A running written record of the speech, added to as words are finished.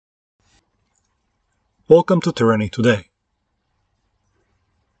Welcome to Tyranny Today.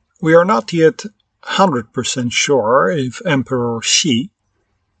 We are not yet 100% sure if Emperor Xi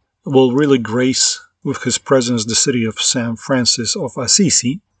will really grace with his presence the city of San Francis of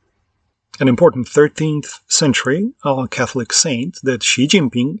Assisi, an important 13th century Catholic saint that Xi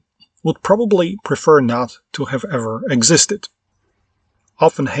Jinping would probably prefer not to have ever existed.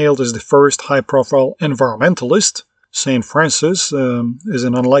 Often hailed as the first high-profile environmentalist, St. Francis is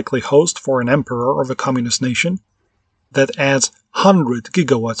an unlikely host for an emperor of a communist nation that adds 100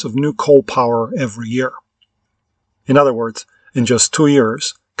 gigawatts of new coal power every year. In other words, in just 2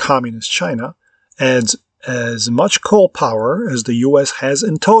 years, communist China adds as much coal power as the US has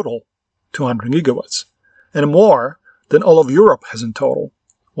in total, 200 gigawatts, and more than all of Europe has in total,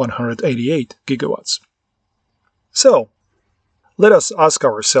 188 gigawatts. So, let us ask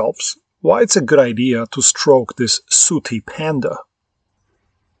ourselves why it's a good idea to stroke this sooty panda.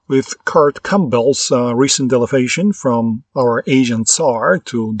 With Kurt Campbell's recent elevation from our Asian Tsar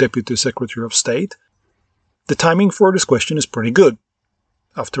to Deputy Secretary of State, the timing for this question is pretty good.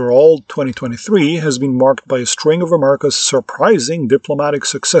 After all, 2023 has been marked by a string of America's surprising diplomatic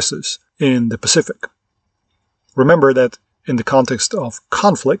successes in the Pacific. Remember that in the context of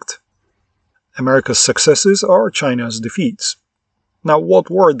conflict, America's successes are China's defeats. Now, what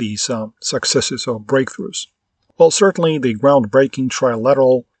were these successes or breakthroughs? Well, certainly the groundbreaking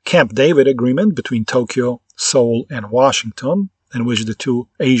trilateral Camp David agreement between Tokyo, Seoul, and Washington, in which the two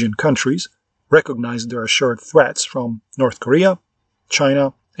Asian countries recognized their assured threats from North Korea,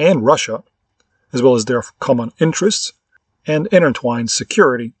 China, and Russia, as well as their common interests and intertwined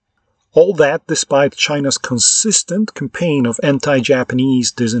security. All that despite China's consistent campaign of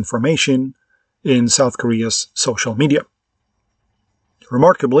anti-Japanese disinformation in South Korea's social media.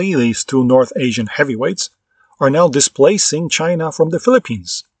 Remarkably, these two North Asian heavyweights are now displacing China from the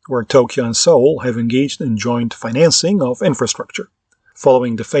Philippines, where Tokyo and Seoul have engaged in joint financing of infrastructure,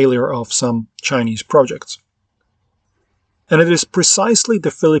 following the failure of some Chinese projects. And it is precisely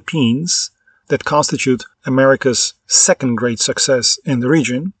the Philippines that constitute America's second great success in the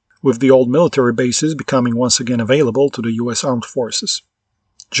region, with the old military bases becoming once again available to the U.S. Armed Forces.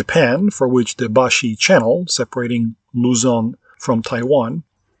 Japan, for which the Bashi Channel, separating Luzon from Taiwan,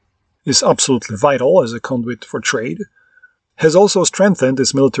 is absolutely vital as a conduit for trade, has also strengthened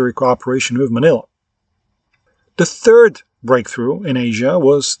its military cooperation with Manila. The third breakthrough in Asia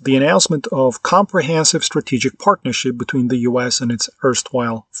was the announcement of comprehensive strategic partnership between the US and its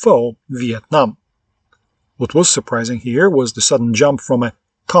erstwhile foe, Vietnam. What was surprising here was the sudden jump from a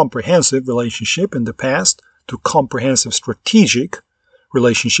comprehensive relationship in the past to comprehensive strategic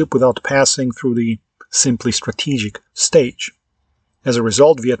relationship without passing through the simply strategic stage. As a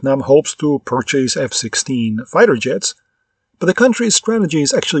result, Vietnam hopes to purchase F-16 fighter jets, but the country's strategy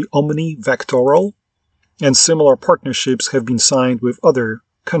is actually omni-vectoral, and similar partnerships have been signed with other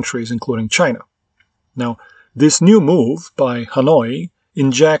countries, including China. Now, this new move by Hanoi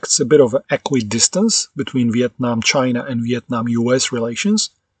injects a bit of equidistance between Vietnam-China and Vietnam-US relations,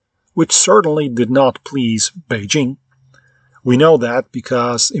 which certainly did not please Beijing. We know that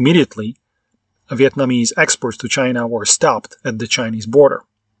because immediately Vietnamese exports to China were stopped at the Chinese border.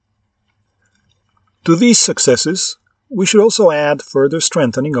 To these successes, we should also add further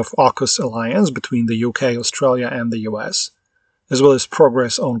strengthening of AUKUS alliance between the UK, Australia, and the US, as well as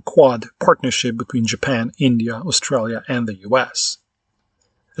progress on Quad partnership between Japan, India, Australia, and the US.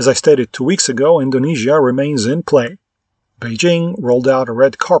 As I stated 2 weeks ago, Indonesia remains in play. Beijing rolled out a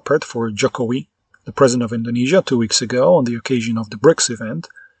red carpet for Jokowi, the president of Indonesia, 2 weeks ago on the occasion of the BRICS event,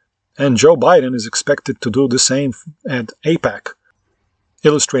 and Joe Biden is expected to do the same at APEC,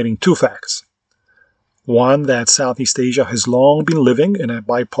 illustrating two facts. One, that Southeast Asia has long been living in a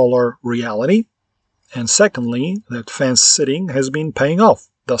bipolar reality, and secondly, that fence-sitting has been paying off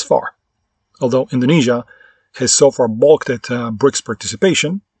thus far. Although Indonesia has so far balked at BRICS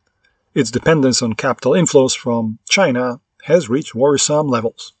participation, its dependence on capital inflows from China has reached worrisome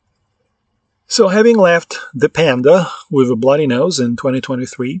levels. So having left the panda with a bloody nose in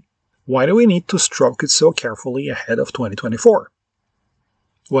 2023, why do we need to stroke it so carefully ahead of 2024?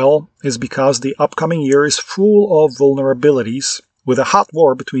 Well, it's because the upcoming year is full of vulnerabilities, with a hot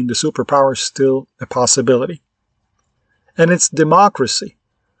war between the superpowers still a possibility. And it's democracy,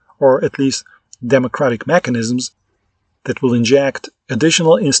 or at least democratic mechanisms, that will inject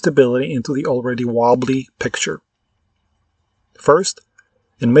additional instability into the already wobbly picture. First,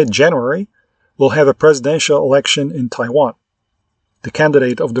 in mid-January, we'll have a presidential election in Taiwan. The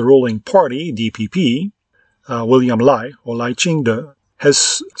candidate of the ruling party, DPP, William Lai, or Lai Ching-te,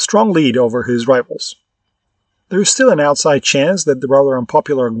 has strong lead over his rivals. There is still an outside chance that the rather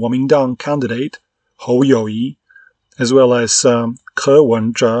unpopular Kuomintang candidate, Hou You, as well as Ke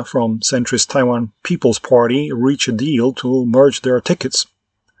Wen-je from centrist Taiwan People's Party, reach a deal to merge their tickets.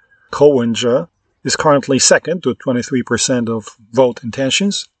 Ke Wen-je is currently second with 23% of vote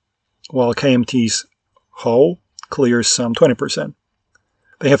intentions, while KMT's Hou clears some 20%.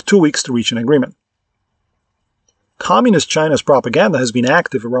 They have 2 weeks to reach an agreement. Communist China's propaganda has been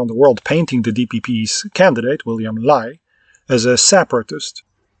active around the world, painting the DPP's candidate, William Lai, as a separatist,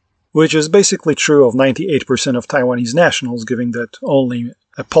 which is basically true of 98% of Taiwanese nationals, given that only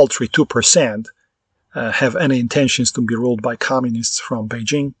a paltry 2% have any intentions to be ruled by communists from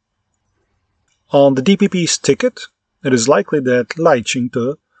Beijing. On the DPP's ticket, it is likely that Lai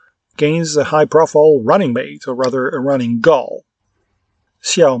Ching-te gains a high-profile running mate, or rather a running gull,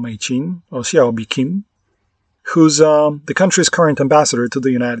 Xiao Mei-chin, or Xiao Bi-kim, who's the country's current ambassador to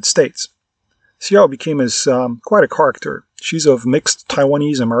the United States. Xiao Bi-kim is quite a character. She's of mixed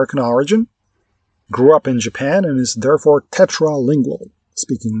Taiwanese-American origin, grew up in Japan, and is therefore tetralingual,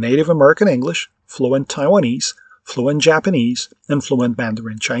 speaking native American English, fluent Taiwanese, fluent Japanese, and fluent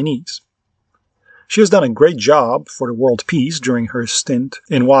Mandarin Chinese. She has done a great job for the world peace during her stint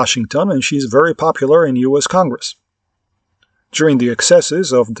in Washington, and she's very popular in U.S. Congress. During the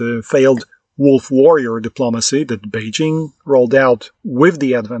excesses of the failed wolf warrior diplomacy that Beijing rolled out with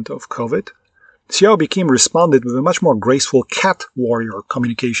the advent of COVID, Xiao Bi-kim responded with a much more graceful cat warrior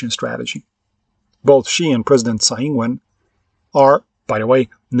communication strategy. Both she and President Tsai Ing-wen are, by the way,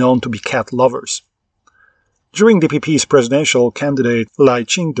 known to be cat lovers. During DPP's presidential candidate Lai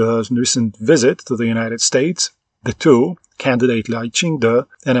Ching-te's recent visit to the United States, the two, candidate Lai Ching-te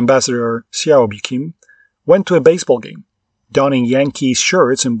and Ambassador Xiao Bi-kim, went to a baseball game, donning Yankees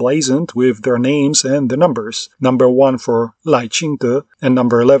shirts emblazoned with their names and the numbers, number 1 for Lai Ching-te and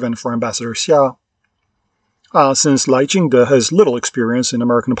number 11 for Ambassador Xiao. Since Lai Ching-te has little experience in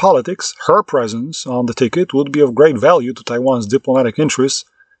American politics, her presence on the ticket would be of great value to Taiwan's diplomatic interests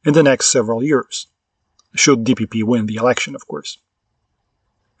in the next several years, should DPP win the election, of course.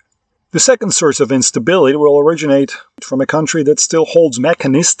 The second source of instability will originate from a country that still holds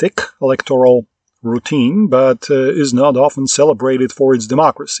mechanistic electoral routine, but is not often celebrated for its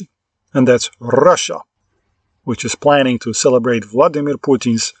democracy, and that's Russia, which is planning to celebrate Vladimir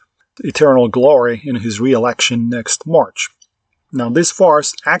Putin's eternal glory in his re-election next March. Now, this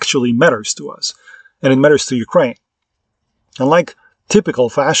farce actually matters to us, and it matters to Ukraine. Unlike typical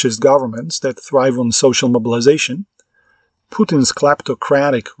fascist governments that thrive on social mobilization, Putin's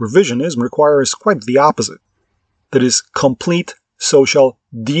kleptocratic revisionism requires quite the opposite, that is, complete social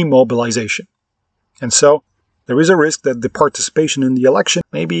demobilization. And so, there is a risk that the participation in the election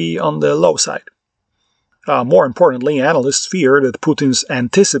may be on the low side. More importantly, analysts fear that Putin's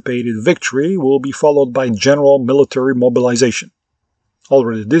anticipated victory will be followed by general military mobilization.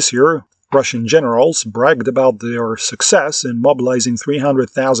 Already this year, Russian generals bragged about their success in mobilizing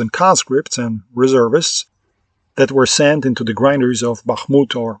 300,000 conscripts and reservists that were sent into the grinders of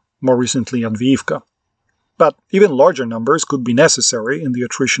Bakhmut or, more recently, Avdiivka. But even larger numbers could be necessary in the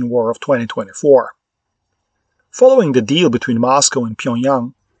attrition war of 2024. Following the deal between Moscow and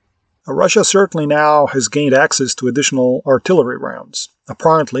Pyongyang, Russia certainly now has gained access to additional artillery rounds.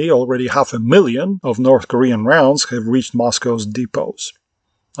 Apparently, already 500,000 of North Korean rounds have reached Moscow's depots.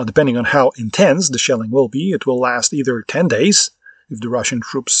 Depending on how intense the shelling will be, it will last either 10 days, if the Russian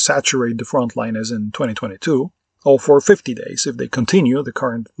troops saturate the front line as in 2022, or for 50 days if they continue the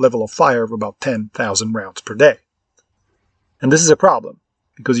current level of fire of about 10,000 rounds per day. And this is a problem,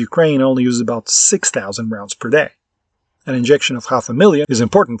 because Ukraine only uses about 6,000 rounds per day. An injection of 500,000 is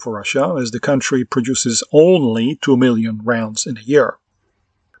important for Russia, as the country produces only 2 million rounds in a year.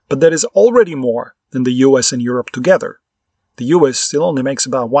 But that is already more than the US and Europe together. The US still only makes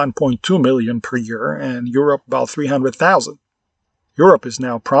about 1.2 million per year, and Europe about 300,000. Europe is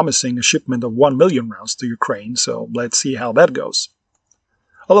now promising a shipment of 1 million rounds to Ukraine, so let's see how that goes.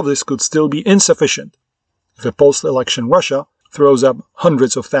 All of this could still be insufficient if a post-election Russia throws up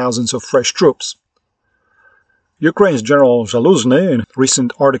hundreds of thousands of fresh troops. Ukraine's General Zaluzhny, in a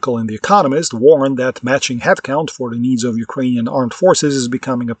recent article in The Economist, warned that matching headcount for the needs of Ukrainian armed forces is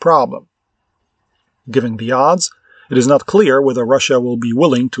becoming a problem. Given the odds, it is not clear whether Russia will be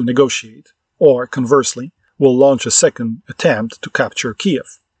willing to negotiate, or, conversely, will launch a second attempt to capture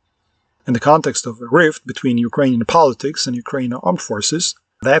Kiev. In the context of a rift between Ukrainian politics and Ukrainian armed forces,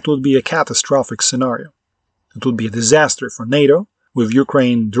 that would be a catastrophic scenario. It would be a disaster for NATO, with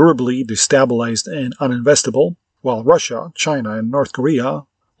Ukraine durably destabilized and uninvestable, while Russia, China, and North Korea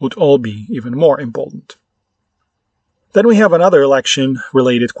would all be even more emboldened. Then we have another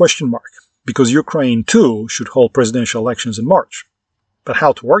election-related question mark, because Ukraine too should hold presidential elections in March. But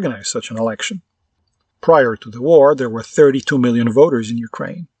how to organize such an election? Prior to the war, there were 32 million voters in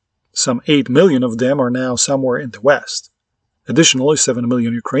Ukraine. Some 8 million of them are now somewhere in the West. Additionally, 7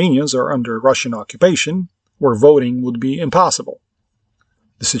 million Ukrainians are under Russian occupation, where voting would be impossible.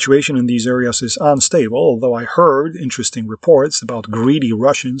 The situation in these areas is unstable, although I heard interesting reports about greedy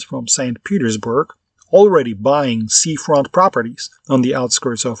Russians from St. Petersburg already buying seafront properties on the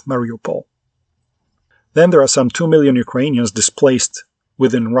outskirts of Mariupol. Then there are some 2 million Ukrainians displaced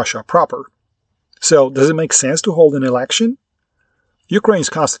within Russia proper. So, does it make sense to hold an election? Ukraine's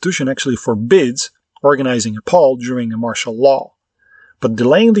constitution actually forbids organizing a poll during a martial law, but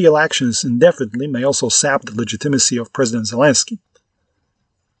delaying the elections indefinitely may also sap the legitimacy of President Zelensky.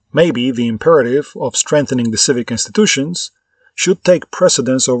 Maybe the imperative of strengthening the civic institutions should take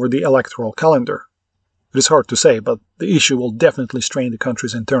precedence over the electoral calendar. It is hard to say, but the issue will definitely strain the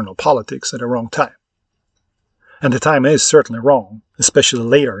country's internal politics at a wrong time. And the time is certainly wrong, especially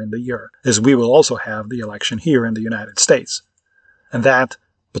later in the year, as we will also have the election here in the United States. And that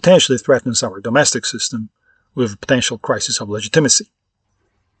potentially threatens our domestic system with a potential crisis of legitimacy.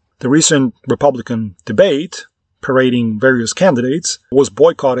 The recent Republican debate, parading various candidates, was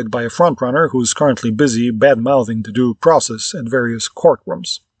boycotted by a frontrunner who is currently busy bad-mouthing the due process at various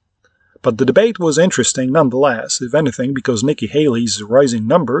courtrooms. But the debate was interesting nonetheless, if anything, because Nikki Haley's rising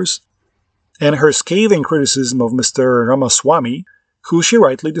numbers and her scathing criticism of Mr. Ramaswamy, who she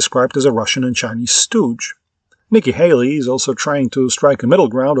rightly described as a Russian and Chinese stooge. Nikki Haley is also trying to strike a middle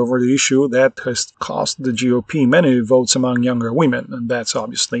ground over the issue that has cost the GOP many votes among younger women, and that's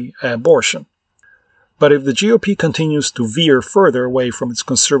obviously abortion. But if the GOP continues to veer further away from its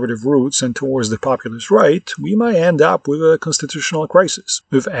conservative roots and towards the populist right, we might end up with a constitutional crisis,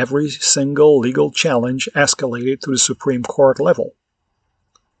 with every single legal challenge escalated to the Supreme Court level.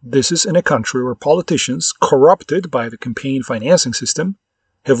 This is in a country where politicians, corrupted by the campaign financing system,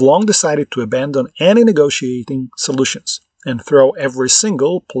 have long decided to abandon any negotiating solutions and throw every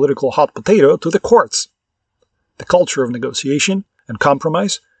single political hot potato to the courts. The culture of negotiation and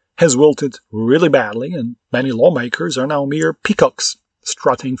compromise has wilted really badly, and many lawmakers are now mere peacocks,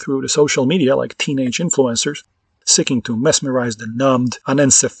 strutting through the social media like teenage influencers, seeking to mesmerize the numbed,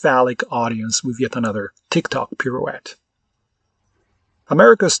 unencephalic audience with yet another TikTok pirouette.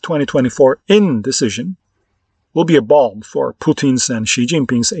 America's 2024 indecision will be a balm for Putin's and Xi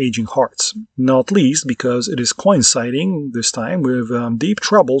Jinping's aging hearts, not least because it is coinciding this time with deep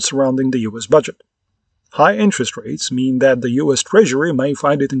trouble surrounding the U.S. budget. High interest rates mean that the U.S. Treasury may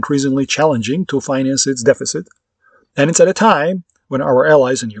find it increasingly challenging to finance its deficit, and it's at a time when our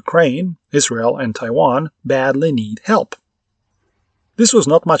allies in Ukraine, Israel, and Taiwan badly need help. This was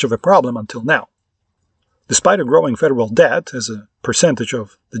not much of a problem until now. Despite a growing federal debt as a percentage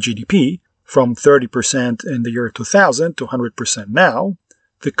of the GDP, from 30% in the year 2000 to 100% now,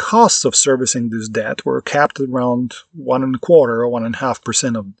 the costs of servicing this debt were capped at around 1.25 or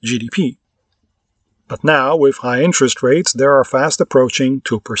 1.5% of GDP. But now, with high interest rates, they are fast approaching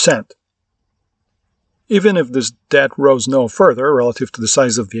 2%. Even if this debt rose no further relative to the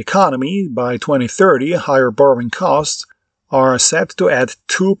size of the economy, by 2030, higher borrowing costs are set to add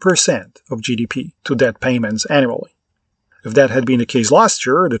 2% of GDP to debt payments annually. If that had been the case last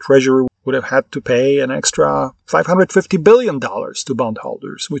year, the Treasury would have had to pay an extra $550 billion to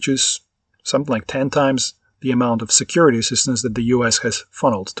bondholders, which is something like 10 times the amount of security assistance that the U.S. has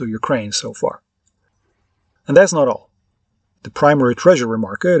funneled to Ukraine so far. And that's not all. The primary treasury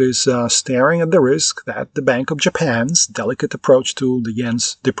market is staring at the risk that the Bank of Japan's delicate approach to the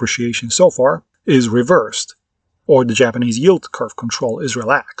yen's depreciation so far is reversed, or the Japanese yield curve control is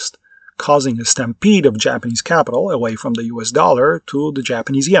relaxed, causing a stampede of Japanese capital away from the US dollar to the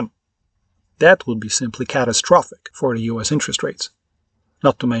Japanese yen. That would be simply catastrophic for the US interest rates,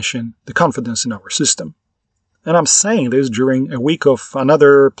 not to mention the confidence in our system. And I'm saying this during a week of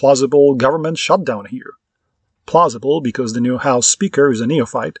another plausible government shutdown here. Plausible because the new House Speaker is a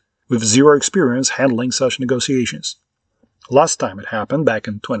neophyte with zero experience handling such negotiations. Last time it happened, back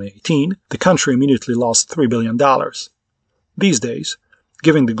in 2018, the country immediately lost $3 billion. These days,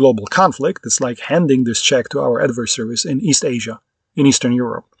 given the global conflict, it's like handing this check to our adversaries in East Asia, in Eastern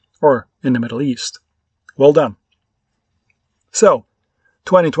Europe, or in the Middle East. Well done. So,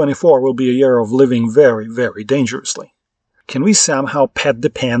 2024 will be a year of living very, very dangerously. Can we somehow pet the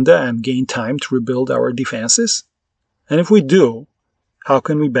panda and gain time to rebuild our defenses? And if we do, how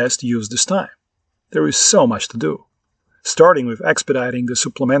can we best use this time? There is so much to do. Starting with expediting the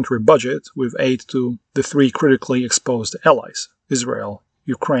supplementary budget with aid to the three critically exposed allies, Israel,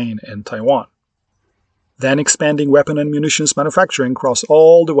 Ukraine, and Taiwan. Then expanding weapon and munitions manufacturing across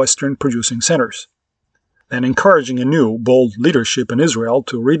all the Western producing centers. Then encouraging a new, bold leadership in Israel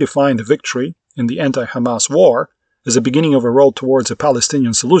to redefine the victory in the anti-Hamas war as a beginning of a road towards a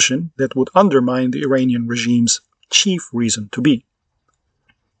Palestinian solution that would undermine the Iranian regime's chief reason to be.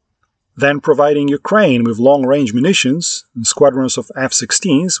 Then providing Ukraine with long-range munitions and squadrons of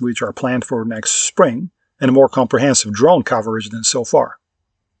F-16s, which are planned for next spring, and more comprehensive drone coverage than so far.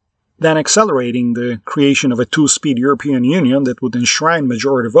 Then accelerating the creation of a two-speed European Union that would enshrine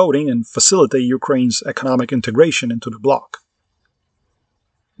majority voting and facilitate Ukraine's economic integration into the bloc.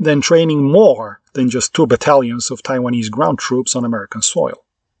 Then training more than just 2 battalions of Taiwanese ground troops on American soil.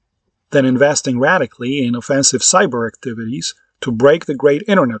 Then investing radically in offensive cyber activities to break the great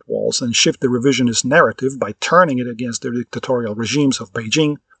internet walls and shift the revisionist narrative by turning it against the dictatorial regimes of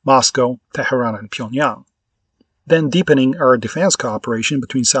Beijing, Moscow, Tehran, and Pyongyang. Then deepening our defense cooperation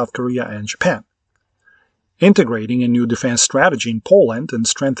between South Korea and Japan. Integrating a new defense strategy in Poland and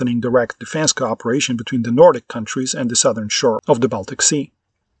strengthening direct defense cooperation between the Nordic countries and the southern shore of the Baltic Sea.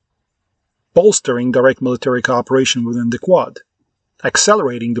 Bolstering direct military cooperation within the Quad.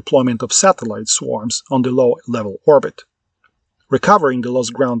 Accelerating deployment of satellite swarms on the low-level orbit. Recovering the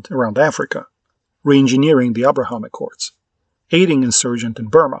lost ground around Africa. Re-engineering the Abraham Accords. Aiding insurgents in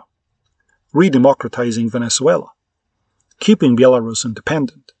Burma. Redemocratizing Venezuela, keeping Belarus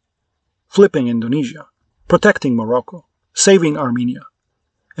independent, flipping Indonesia, protecting Morocco, saving Armenia,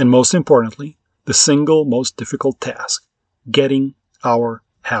 and most importantly, the single most difficult task, getting our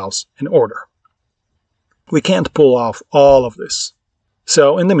house in order. We can't pull off all of this.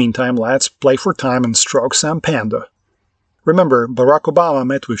 So in the meantime, let's play for time and stroke some Panda. Remember, Barack Obama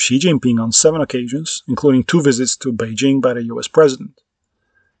met with Xi Jinping on 7 occasions, including 2 visits to Beijing by the US president.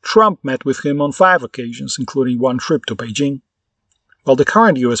 Trump met with him on 5 occasions, including 1 trip to Beijing, while the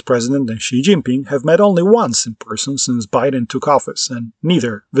current US president and Xi Jinping have met only once in person since Biden took office, and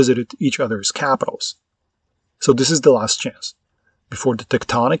neither visited each other's capitals. So this is the last chance, before the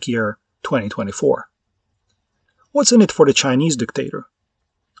tectonic year 2024. What's in it for the Chinese dictator?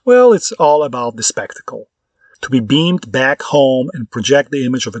 Well, it's all about the spectacle. To be beamed back home and project the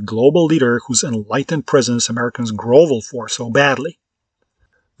image of a global leader whose enlightened presence Americans grovel for so badly.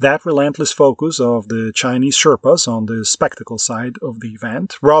 That relentless focus of the Chinese Sherpas on the spectacle side of the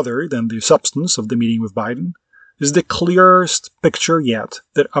event, rather than the substance of the meeting with Biden, is the clearest picture yet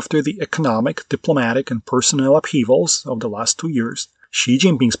that after the economic, diplomatic, and personnel upheavals of the last 2 years, Xi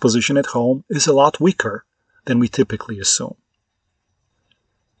Jinping's position at home is a lot weaker than we typically assume.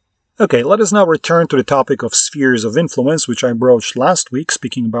 Okay, let us now return to the topic of spheres of influence, which I broached last week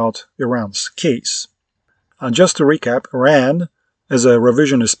speaking about Iran's case. Just to recap, Iran, as a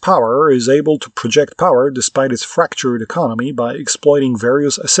revisionist power, is able to project power despite its fractured economy by exploiting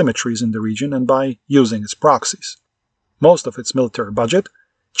various asymmetries in the region and by using its proxies. Most of its military budget,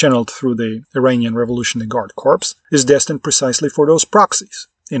 channeled through the Iranian Revolutionary Guard Corps, is destined precisely for those proxies,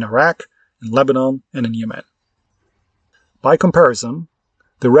 in Iraq, in Lebanon, and in Yemen. By comparison,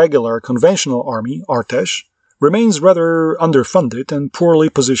 the regular conventional army, Artesh, remains rather underfunded and poorly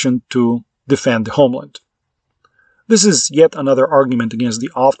positioned to defend the homeland. This is yet another argument against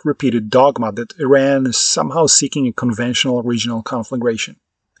the oft-repeated dogma that Iran is somehow seeking a conventional regional conflagration.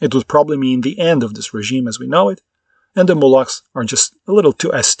 It would probably mean the end of this regime as we know it, and the mullahs are just a little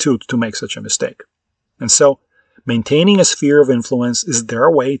too astute to make such a mistake. And so, maintaining a sphere of influence is their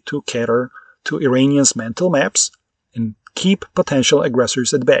way to cater to Iranians' mental maps and keep potential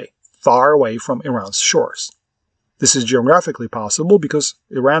aggressors at bay, far away from Iran's shores. This is geographically possible because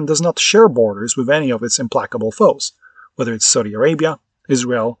Iran does not share borders with any of its implacable foes, whether it's Saudi Arabia,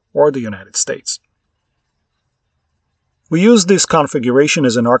 Israel, or the United States. We use this configuration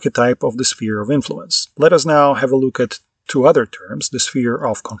as an archetype of the sphere of influence. Let us now have a look at 2 other terms, the sphere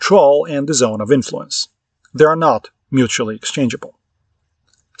of control and the zone of influence. They are not mutually exchangeable.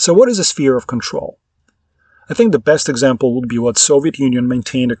 So what is a sphere of control? I think the best example would be what the Soviet Union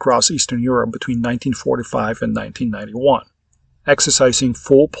maintained across Eastern Europe between 1945 and 1991, exercising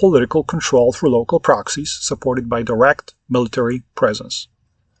full political control through local proxies supported by direct military presence.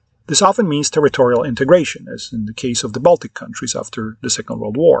 This often means territorial integration, as in the case of the Baltic countries after the Second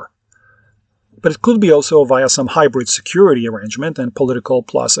World War. But it could be also via some hybrid security arrangement and political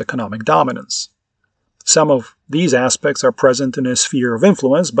plus economic dominance. Some of these aspects are present in a sphere of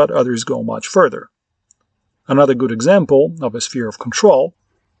influence, but others go much further. Another good example of a sphere of control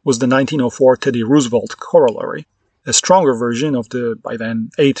was the 1904 Teddy Roosevelt corollary, a stronger version of the, by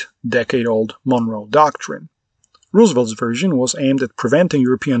then, 8-decade-old Monroe Doctrine. Roosevelt's version was aimed at preventing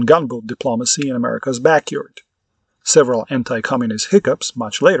European gunboat diplomacy in America's backyard. Several anti-communist hiccups,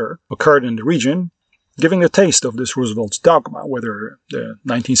 much later, occurred in the region, giving a taste of this Roosevelt's dogma, whether the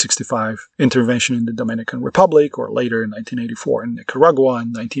 1965 intervention in the Dominican Republic or later in 1984 in Nicaragua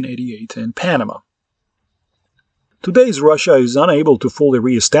and 1988 in Panama. Today's Russia is unable to fully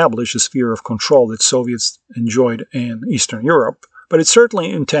re-establish a sphere of control that Soviets enjoyed in Eastern Europe, but it's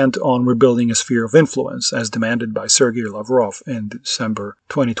certainly intent on rebuilding a sphere of influence, as demanded by Sergei Lavrov in the December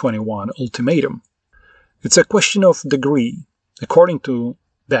 2021 ultimatum. It's a question of degree. According to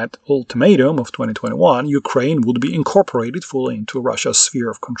that ultimatum of 2021, Ukraine would be incorporated fully into Russia's sphere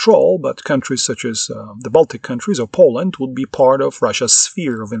of control, but countries such as the Baltic countries or Poland would be part of Russia's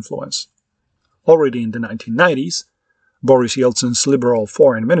sphere of influence. Already in the 1990s, Boris Yeltsin's liberal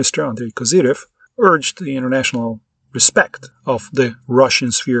foreign minister, Andrei Kozyrev, urged the international respect of the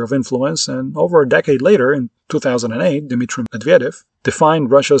Russian sphere of influence, and over a decade later, in 2008, Dmitry Medvedev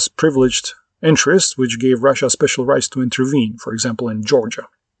defined Russia's privileged interests, which gave Russia special rights to intervene, for example, in Georgia.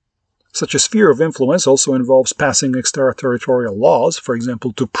 Such a sphere of influence also involves passing extraterritorial laws, for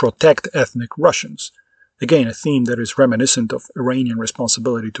example, to protect ethnic Russians. Again, a theme that is reminiscent of Iranian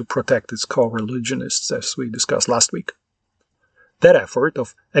responsibility to protect its co-religionists, as we discussed last week. That effort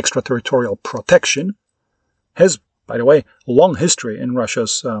of extraterritorial protection has, by the way, a long history in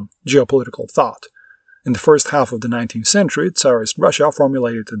Russia's geopolitical thought. In the first half of the 19th century, Tsarist Russia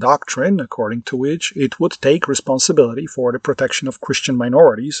formulated a doctrine according to which it would take responsibility for the protection of Christian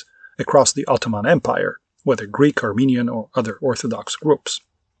minorities across the Ottoman Empire, whether Greek, Armenian, or other Orthodox groups.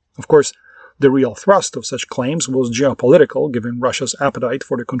 Of course, the real thrust of such claims was geopolitical, given Russia's appetite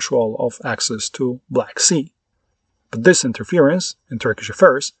for the control of access to Black Sea. But this interference in Turkish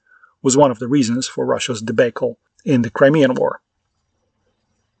affairs was one of the reasons for Russia's debacle in the Crimean War.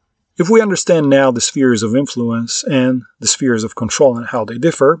 If we understand now the spheres of influence and the spheres of control and how they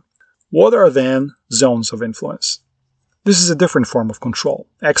differ, what are then zones of influence? This is a different form of control,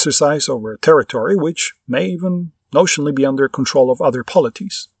 exercise over a territory which may even notionally be under control of other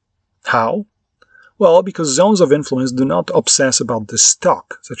polities. How? Well, because zones of influence do not obsess about the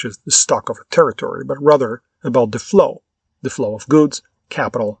stock, such as the stock of a territory, but rather about the flow of goods,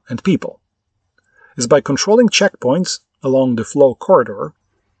 capital, and people. It's by controlling checkpoints along the flow corridor,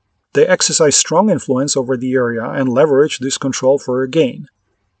 they exercise strong influence over the area and leverage this control for a gain,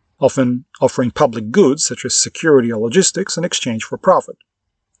 often offering public goods such as security or logistics in exchange for profit.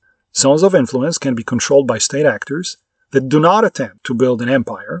 Zones of influence can be controlled by state actors that do not attempt to build an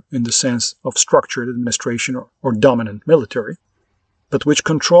empire in the sense of structured administration or dominant military, but which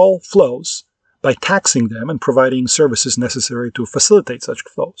control flows by taxing them and providing services necessary to facilitate such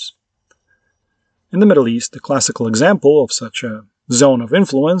flows. In the Middle East, the classical example of such a zone of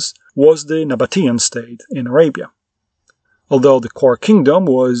influence was the Nabatean state in Arabia. Although the core kingdom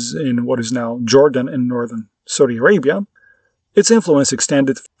was in what is now Jordan and northern Saudi Arabia, its influence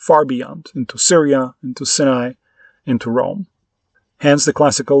extended far beyond, into Syria, into Sinai, into Rome. Hence the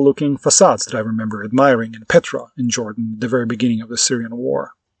classical-looking facades that I remember admiring in Petra in Jordan at the very beginning of the Syrian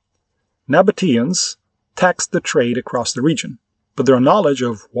war. Nabateans taxed the trade across the region, but their knowledge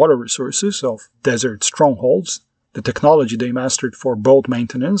of water resources, of desert strongholds, the technology they mastered for boat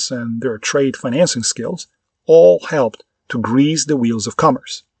maintenance, and their trade financing skills all helped to grease the wheels of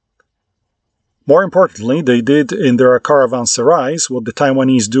commerce. More importantly, they did in their caravanserais what the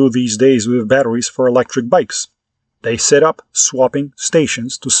Taiwanese do these days with batteries for electric bikes. They set up swapping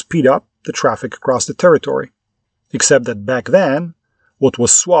stations to speed up the traffic across the territory. Except that back then, what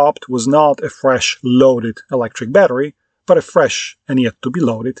was swapped was not a fresh, loaded electric battery, but a fresh and yet to be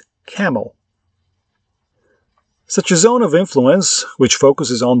loaded camel. Such a zone of influence, which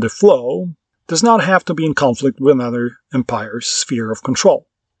focuses on the flow, does not have to be in conflict with another empire's sphere of control.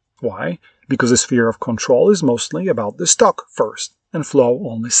 Why? Because the sphere of control is mostly about the stock first, and flow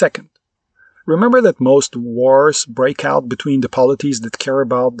only second. Remember that most wars break out between the polities that care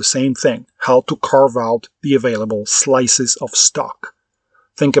about the same thing, how to carve out the available slices of stock.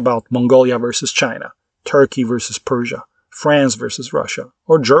 Think about Mongolia versus China, Turkey versus Persia, France versus Russia,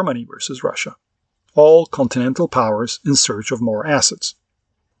 or Germany versus Russia. All continental powers in search of more assets.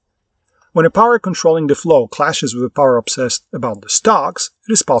 When a power controlling the flow clashes with a power obsessed about the stocks,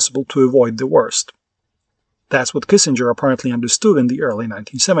 it is possible to avoid the worst. That's what Kissinger apparently understood in the early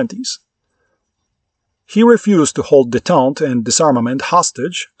 1970s. He refused to hold détente and disarmament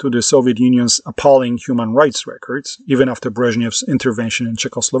hostage to the Soviet Union's appalling human rights records, even after Brezhnev's intervention in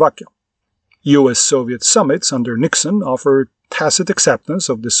Czechoslovakia. US-Soviet summits under Nixon offered tacit acceptance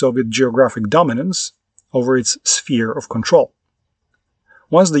of the Soviet geographic dominance over its sphere of control.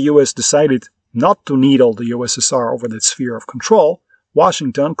 Once the US decided not to needle the USSR over that sphere of control,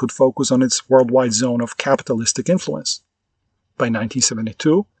 Washington could focus on its worldwide zone of capitalistic influence. By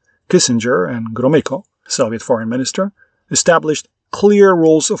 1972, Kissinger and Gromyko, Soviet foreign minister, established clear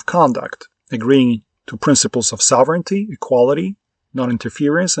rules of conduct, agreeing to principles of sovereignty, equality,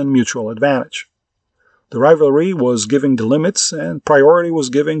 non-interference, and mutual advantage. The rivalry was giving the limits, and priority was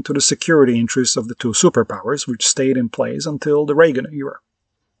given to the security interests of the two superpowers, which stayed in place until the Reagan era.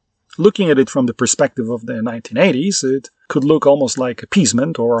 Looking at it from the perspective of the 1980s, it could look almost like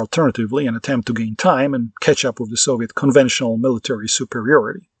appeasement, or alternatively an attempt to gain time and catch up with the Soviet conventional military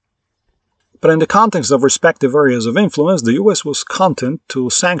superiority. But in the context of respective areas of influence, the US was content to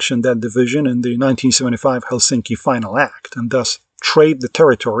sanction that division in the 1975 Helsinki Final Act, and thus trade the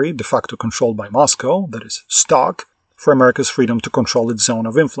territory de facto controlled by Moscow, that is, stock, for America's freedom to control its zone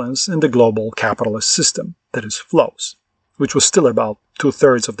of influence in the global capitalist system, that is, flows, which was still about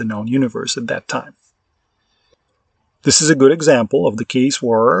 2/3 of the known universe at that time. This is a good example of the case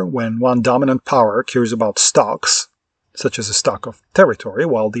where, when one dominant power cares about stocks, such as a stock of territory,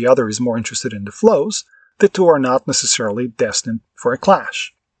 while the other is more interested in the flows, the two are not necessarily destined for a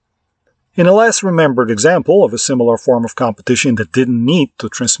clash. In a less remembered example of a similar form of competition that didn't need to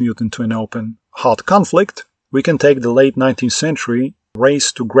transmute into an open, hot conflict, we can take the late 19th century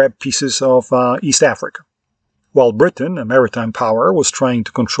race to grab pieces of East Africa. While Britain, a maritime power, was trying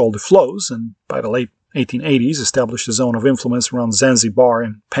to control the flows and by the late 1880s established a zone of influence around Zanzibar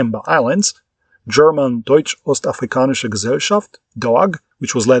and Pemba Islands, German Deutsch-Ostafrikanische Gesellschaft, DOAG,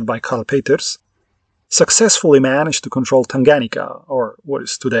 which was led by Karl Peters, successfully managed to control Tanganyika, or what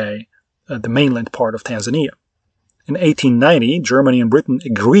is today the mainland part of Tanzania. In 1890, Germany and Britain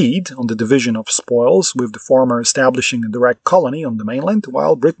agreed on the division of spoils, with the former establishing a direct colony on the mainland,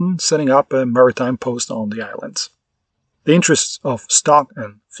 while Britain setting up a maritime post on the islands. The interests of stock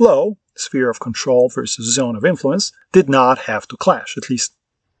and flow, sphere of control versus zone of influence, did not have to clash, at least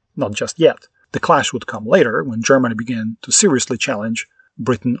not just yet. The clash would come later, when Germany began to seriously challenge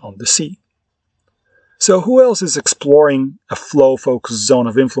Britain on the sea. So who else is exploring a flow-focused zone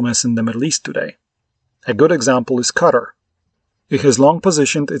of influence in the Middle East today? A good example is Qatar. It has long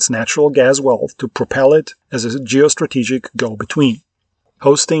positioned its natural gas wealth to propel it as a geostrategic go-between.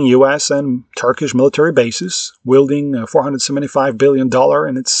 Hosting US and Turkish military bases, wielding $475 billion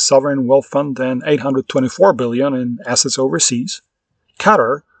in its sovereign wealth fund and $824 billion in assets overseas,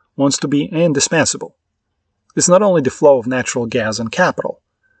 Qatar wants to be indispensable. It's not only the flow of natural gas and capital,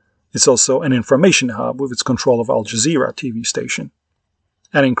 it's also an information hub with its control of Al Jazeera TV station.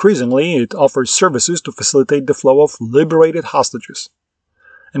 And increasingly, it offers services to facilitate the flow of liberated hostages.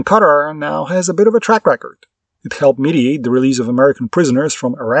 And Qatar now has a bit of a track record. It helped mediate the release of American prisoners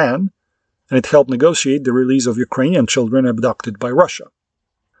from Iran, and it helped negotiate the release of Ukrainian children abducted by Russia.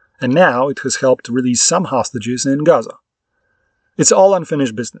 And now it has helped release some hostages in Gaza. It's all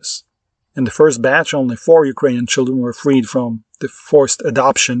unfinished business. In the first batch, only 4 Ukrainian children were freed from the forced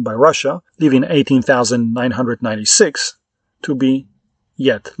adoption by Russia, leaving 18,996 to be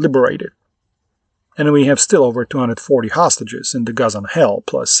yet liberated. And we have still over 240 hostages in the Gazan hell,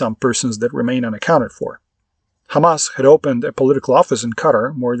 plus some persons that remain unaccounted for. Hamas had opened a political office in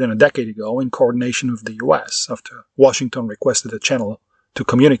Qatar more than a decade ago in coordination with the US, after Washington requested a channel to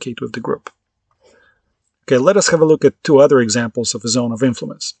communicate with the group. Okay, let us have a look at 2 other examples of a zone of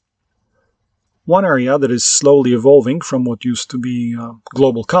influence. One area that is slowly evolving from what used to be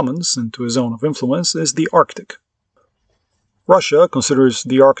global commons into a zone of influence is the Arctic. Russia considers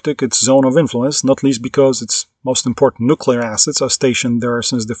the Arctic its zone of influence, not least because its most important nuclear assets are stationed there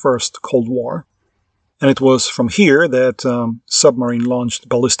since the First Cold War. And it was from here that submarine-launched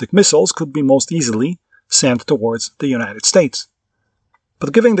ballistic missiles could be most easily sent towards the United States.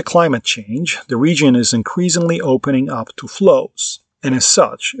 But given the climate change, the region is increasingly opening up to flows, and as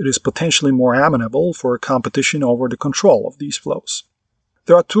such, it is potentially more amenable for a competition over the control of these flows.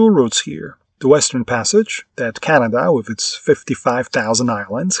 There are 2 routes here. The Western Passage, that Canada, with its 55,000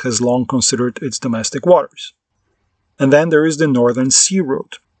 islands, has long considered its domestic waters. And then there is the Northern Sea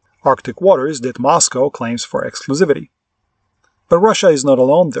route, Arctic waters that Moscow claims for exclusivity. But Russia is not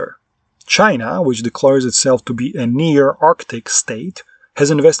alone there. China, which declares itself to be a near-Arctic state,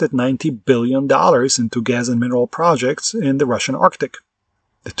 has invested $90 billion into gas and mineral projects in the Russian Arctic.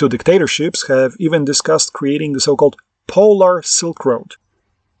 The 2 dictatorships have even discussed creating the so-called Polar Silk Road,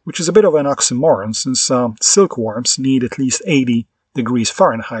 which is a bit of an oxymoron since silkworms need at least 80 degrees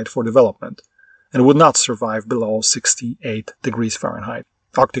Fahrenheit for development and would not survive below 68 degrees Fahrenheit.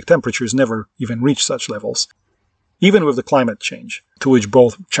 Arctic temperatures never even reach such levels, even with the climate change, to which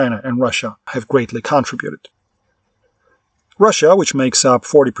both China and Russia have greatly contributed. Russia, which makes up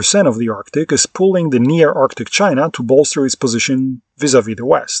 40% of the Arctic, is pulling the near-Arctic China to bolster its position vis-à-vis the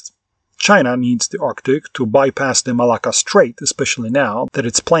West. China needs the Arctic to bypass the Malacca Strait, especially now that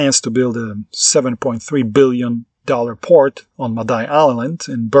its plans to build a $7.3 billion port on Madai Island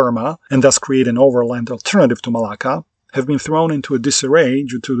in Burma and thus create an overland alternative to Malacca have been thrown into a disarray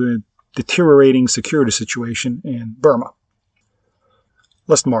due to the deteriorating security situation in Burma.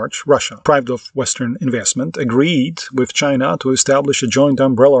 Last March, Russia, deprived of Western investment, agreed with China to establish a joint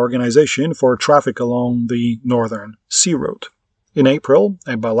umbrella organization for traffic along the Northern Sea Route. In April,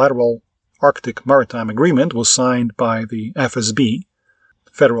 a bilateral Arctic Maritime Agreement was signed by the FSB,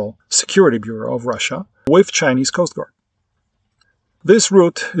 Federal Security Bureau of Russia, with Chinese Coast Guard. This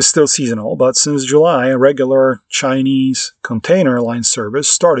route is still seasonal, but since July, a regular Chinese container line service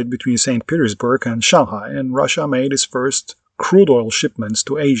started between St. Petersburg and Shanghai, and Russia made its first crude oil shipments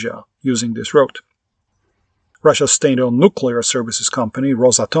to Asia using this route. Russia's state-owned nuclear services company,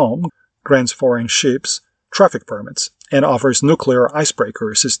 Rosatom, grants foreign ships traffic permits and offers nuclear icebreaker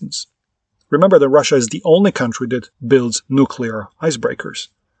assistance. Remember that Russia is the only country that builds nuclear icebreakers.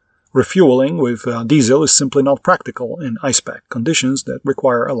 Refueling with diesel is simply not practical in ice-pack conditions that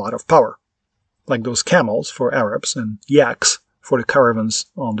require a lot of power. Like those camels for Arabs and yaks for the caravans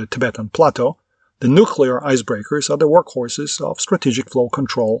on the Tibetan plateau, the nuclear icebreakers are the workhorses of strategic flow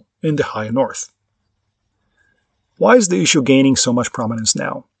control in the high north. Why is the issue gaining so much prominence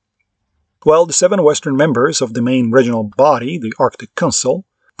now? Well, the 7 Western members of the main regional body, the Arctic Council,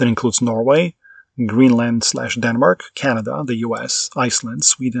 that includes Norway, Greenland/Denmark, Canada, the US, Iceland,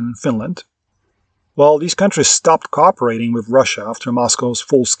 Sweden, and Finland. Well, these countries stopped cooperating with Russia after Moscow's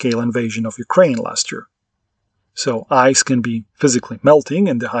full-scale invasion of Ukraine last year. So ice can be physically melting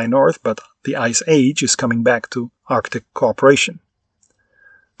in the high north, but the ice age is coming back to Arctic cooperation.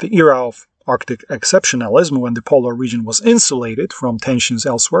 The era of Arctic exceptionalism, when the polar region was insulated from tensions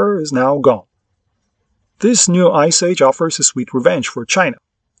elsewhere, is now gone. This new ice age offers a sweet revenge for China.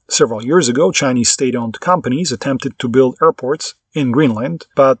 Several years ago, Chinese state-owned companies attempted to build airports in Greenland,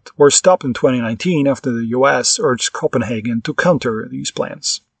 but were stopped in 2019 after the US urged Copenhagen to counter these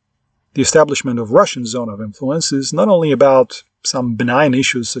plans. The establishment of Russian zone of influence is not only about some benign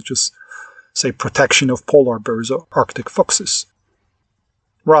issues such as, say, protection of polar bears or Arctic foxes.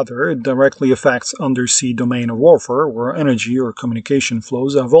 Rather, it directly affects undersea domain of warfare where energy or communication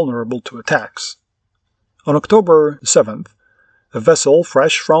flows are vulnerable to attacks. On October 7th, a vessel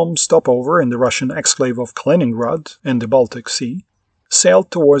fresh from stopover in the Russian exclave of Kaliningrad in the Baltic Sea sailed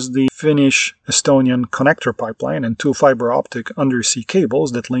towards the Finnish-Estonian connector pipeline and 2 fiber-optic undersea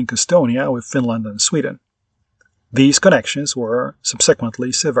cables that link Estonia with Finland and Sweden. These connections were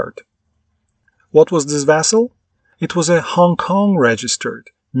subsequently severed. What was this vessel? It was a Hong Kong-registered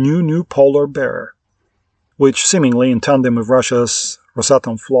new polar bear, which seemingly in tandem with Russia's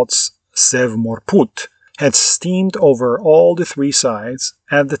Rosatom flot's Sevmorput had steamed over all the 3 sides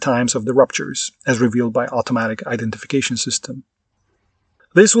at the times of the ruptures, as revealed by automatic identification system.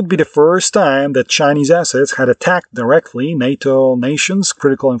 This would be the first time that Chinese assets had attacked directly NATO nations'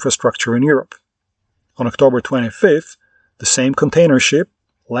 critical infrastructure in Europe. On October 25th, the same container ship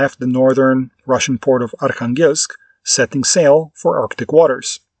left the northern Russian port of Arkhangelsk, setting sail for Arctic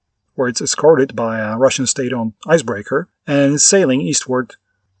waters, where it's escorted by a Russian state-owned icebreaker and sailing eastward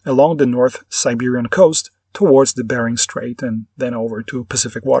along the North Siberian coast towards the Bering Strait and then over to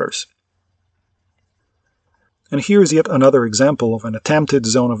Pacific waters. And here is yet another example of an attempted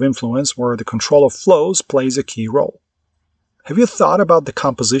zone of influence where the control of flows plays a key role. Have you thought about the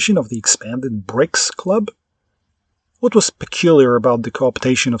composition of the expanded BRICS club? What was peculiar about the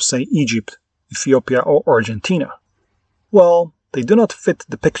cooptation of, say, Egypt, Ethiopia, or Argentina? Well, they do not fit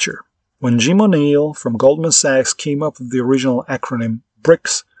the picture. When Jim O'Neill from Goldman Sachs came up with the original acronym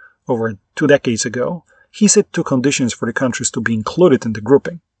BRICS over 2 decades ago, he set 2 conditions for the countries to be included in the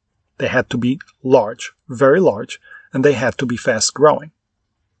grouping. They had to be large, very large, and they had to be fast-growing.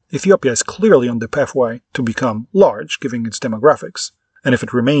 Ethiopia is clearly on the pathway to become large, given its demographics, and if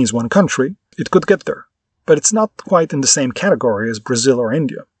it remains one country, it could get there. But it's not quite in the same category as Brazil or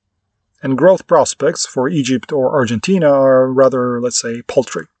India. And growth prospects for Egypt or Argentina are rather, let's say,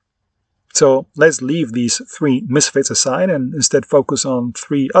 paltry. So let's leave these 3 misfits aside and instead focus on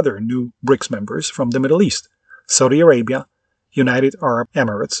 3 other new BRICS members from the Middle East: Saudi Arabia, United Arab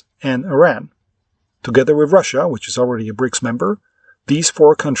Emirates, and Iran. Together with Russia, which is already a BRICS member, these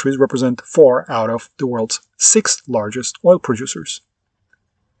 4 countries represent 4 out of the world's 6 largest oil producers.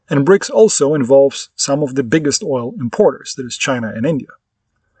 And BRICS also involves some of the biggest oil importers, that is China and India.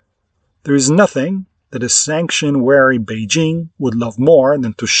 There is nothing that a sanction-wary Beijing would love more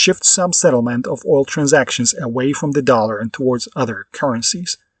than to shift some settlement of oil transactions away from the dollar and towards other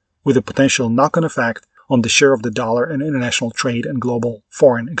currencies, with a potential knock-on effect on the share of the dollar in international trade and global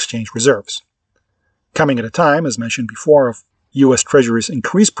foreign exchange reserves. Coming at a time, as mentioned before, of U.S. Treasury's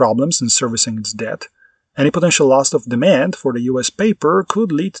increased problems in servicing its debt, any potential loss of demand for the U.S. paper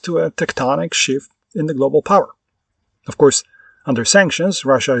could lead to a tectonic shift in the global power. Of course, under sanctions,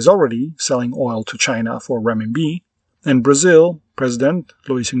 Russia is already selling oil to China for renminbi, and Brazil, President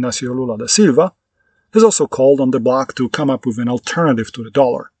Luiz Inácio Lula da Silva, has also called on the bloc to come up with an alternative to the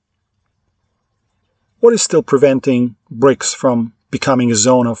dollar. What is still preventing BRICS from becoming a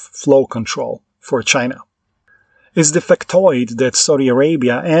zone of flow control for China? Is the factoid that Saudi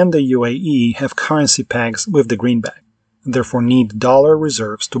Arabia and the UAE have currency pegs with the greenback, and therefore need dollar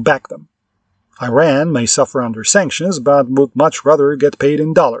reserves to back them. Iran may suffer under sanctions, but would much rather get paid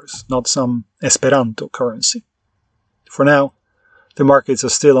in dollars, not some Esperanto currency. For now, the markets are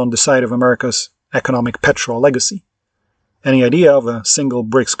still on the side of America's economic petrol legacy. Any idea of a single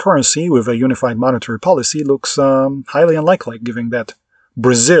BRICS currency with a unified monetary policy looks highly unlikely, given that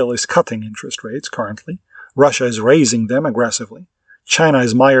Brazil is cutting interest rates currently, Russia is raising them aggressively, China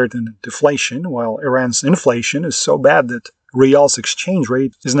is mired in deflation, while Iran's inflation is so bad that Rial's exchange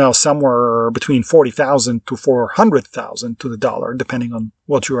rate is now somewhere between 40,000 to 400,000 to the dollar, depending on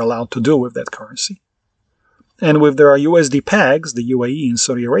what you're allowed to do with that currency. And with their USD pegs, the UAE and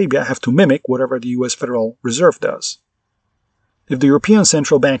Saudi Arabia have to mimic whatever the US Federal Reserve does. If the European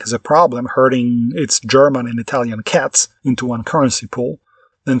Central Bank has a problem herding its German and Italian cats into one currency pool,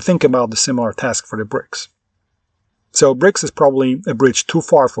 then think about the similar task for the BRICS. So BRICS is probably a bridge too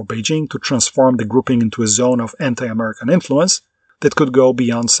far for Beijing to transform the grouping into a zone of anti-American influence that could go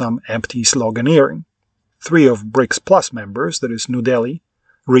beyond some empty sloganeering. 3 of BRICS Plus members, that is New Delhi,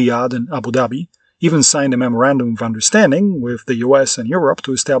 Riyadh, and Abu Dhabi, even signed a memorandum of understanding with the US and Europe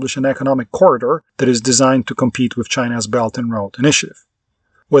to establish an economic corridor that is designed to compete with China's Belt and Road Initiative.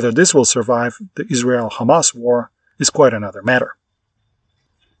 Whether this will survive the Israel-Hamas war is quite another matter.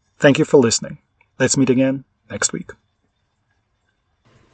 Thank you for listening. Let's meet again next week.